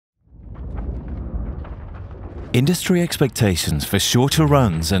Industry expectations for shorter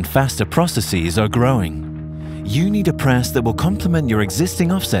runs and faster processes are growing. You need a press that will complement your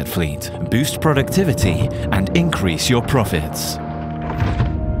existing offset fleet, boost productivity, and increase your profits.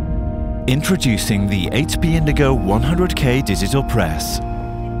 Introducing the HP Indigo 100K digital press.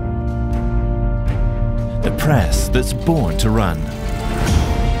 The press that's born to run.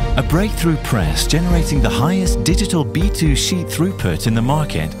 A breakthrough press generating the highest digital B2 sheet throughput in the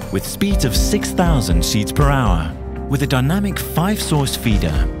market with speeds of 6,000 sheets per hour, with a dynamic 5-source feeder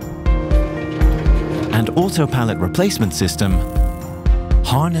and auto pallet replacement system.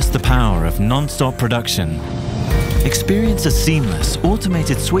 Harness the power of non-stop production. Experience a seamless,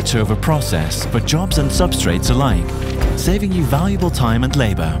 automated switchover process for jobs and substrates alike, saving you valuable time and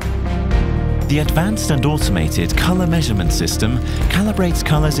labor. The advanced and automated color measurement system calibrates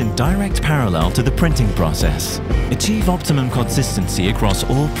colors in direct parallel to the printing process. Achieve optimum consistency across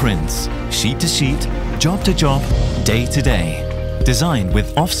all prints, sheet to sheet, job to job, day to day. Designed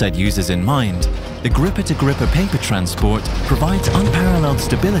with offset users in mind, the gripper-to-gripper paper transport provides unparalleled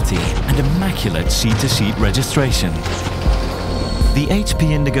stability and immaculate sheet-to-sheet registration. The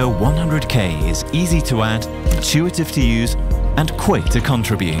HP Indigo 100K is easy to add, intuitive to use, and quick to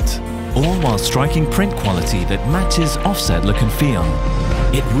contribute, all while striking print quality that matches offset look and feel.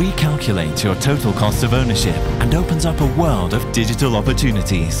 It recalculates your total cost of ownership and opens up a world of digital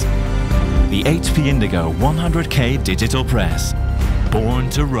opportunities. The HP Indigo 100K digital press, born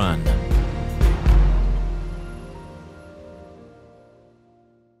to run.